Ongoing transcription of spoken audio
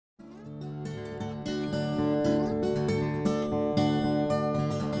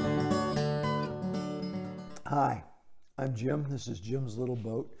Hi, I'm Jim. This is Jim's Little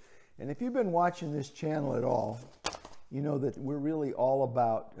Boat. And if you've been watching this channel at all, you know that we're really all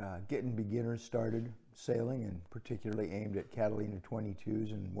about getting beginners started sailing, and particularly aimed at Catalina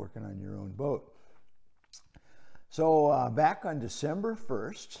 22s and working on your own boat. So back on December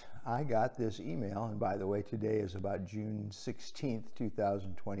 1st, I got this email, and by the way, today is about June 16th,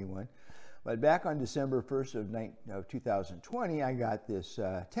 2021. But back on December 1st of 2020, I got this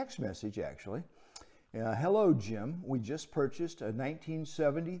text message actually. Hello, Jim. We just purchased a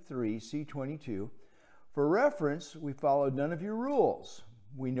 1973 C-22. For reference, we followed none of your rules.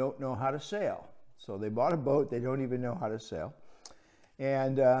 We don't know how to sail. So they bought a boat, they don't even know how to sail.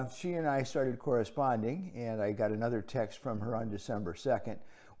 And she and I started corresponding, and I got another text from her on December 2nd.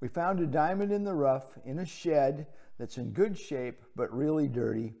 We found a diamond in the rough in a shed that's in good shape, but really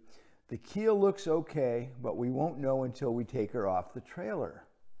dirty. The keel looks okay, but we won't know until we take her off the trailer.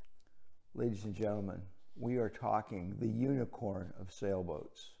 Ladies and gentlemen, we are talking the unicorn of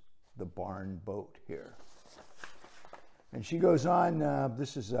sailboats, the barn boat here. And she goes on,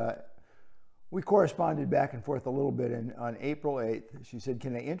 we corresponded back and forth a little bit, and on April 8th, she said,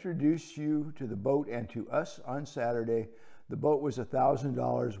 can I introduce you to the boat and to us on Saturday? The boat was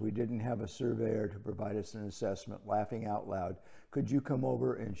 $1,000. We didn't have a surveyor to provide us an assessment. Laughing out loud, could you come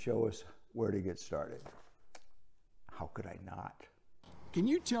over and show us where to get started? How could I not? Can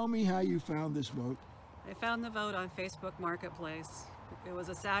you tell me how you found this boat? I found the boat on Facebook Marketplace. It was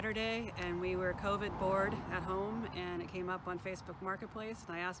a Saturday and we were COVID bored at home, and it came up on Facebook Marketplace,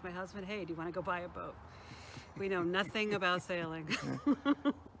 and I asked my husband, hey, do you want to go buy a boat? We know nothing about sailing.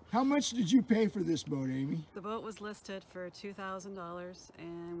 How much did you pay for this boat, Amy? The boat was listed for $2,000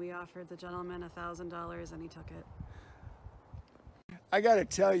 and we offered the gentleman $1,000 and he took it. I gotta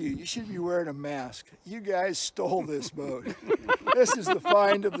tell you, you should be wearing a mask. You guys stole this boat. This is the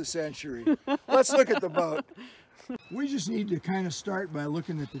find of the century. Let's look at the boat. We just need to kind of start by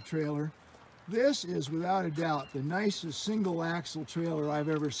looking at the trailer. This is without a doubt the nicest single axle trailer I've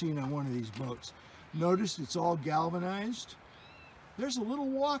ever seen on one of these boats. Notice it's all galvanized. There's a little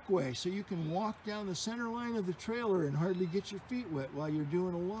walkway so you can walk down the center line of the trailer and hardly get your feet wet while you're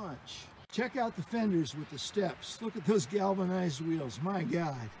doing a launch. Check out the fenders with the steps. Look at those galvanized wheels, my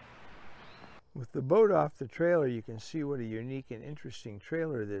God. With the boat off the trailer, you can see what a unique and interesting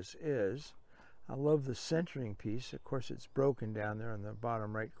trailer this is. I love the centering piece. Of course, it's broken down there in the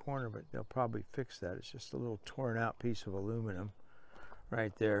bottom right corner, but they'll probably fix that. It's just a little torn out piece of aluminum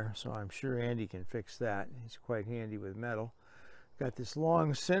right there. So I'm sure Andy can fix that. He's quite handy with metal. Got this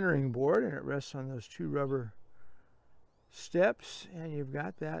long centering board, and it rests on those two rubber steps, and you've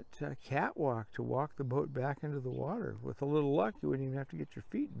got that catwalk to walk the boat back into the water. With a little luck, you wouldn't even have to get your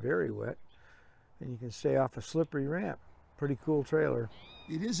feet very wet, and you can stay off a slippery ramp. Pretty cool trailer.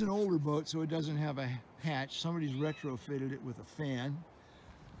 It is an older boat, so it doesn't have a hatch. Somebody's retrofitted it with a fan.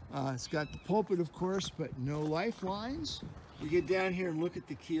 It's got the pulpit, of course, but no lifelines. We get down here and look at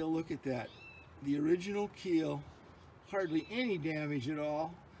the keel. Look at that. The original keel, hardly any damage at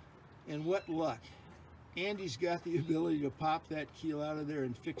all, and what luck. Andy's got the ability to pop that keel out of there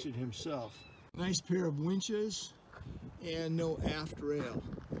and fix it himself. Nice pair of winches and no aft rail.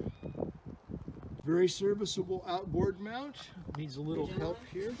 Very serviceable outboard mount. Needs a little help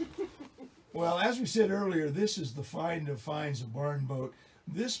here. Well, as we said earlier, this is the find of finds, a barn boat.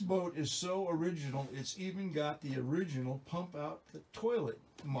 This boat is so original, it's even got the original pump out the toilet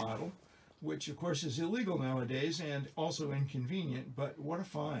model, which of course is illegal nowadays and also inconvenient, but what a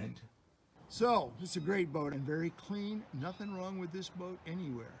find. So, it's a great boat and very clean. Nothing wrong with this boat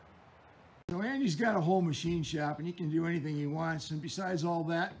anywhere. So Andy's got a whole machine shop and he can do anything he wants. And besides all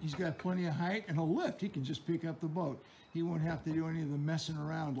that, he's got plenty of height and a lift. He can just pick up the boat. He won't have to do any of the messing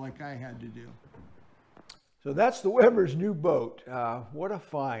around like I had to do. So that's the Weber's new boat. What a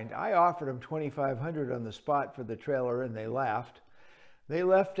find. I offered them $2,500 on the spot for the trailer, and they laughed. They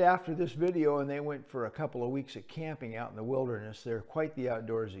left after this video and they went for a couple of weeks of camping out in the wilderness. They're quite the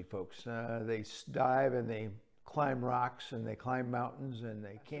outdoorsy folks. They dive and they climb rocks and they climb mountains and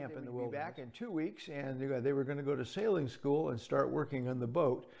they camp in the wilderness. Back in 2 weeks, and they were going to go to sailing school and start working on the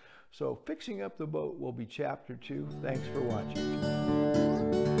boat. So fixing up the boat will be chapter 2. Thanks for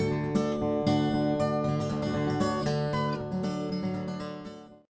watching.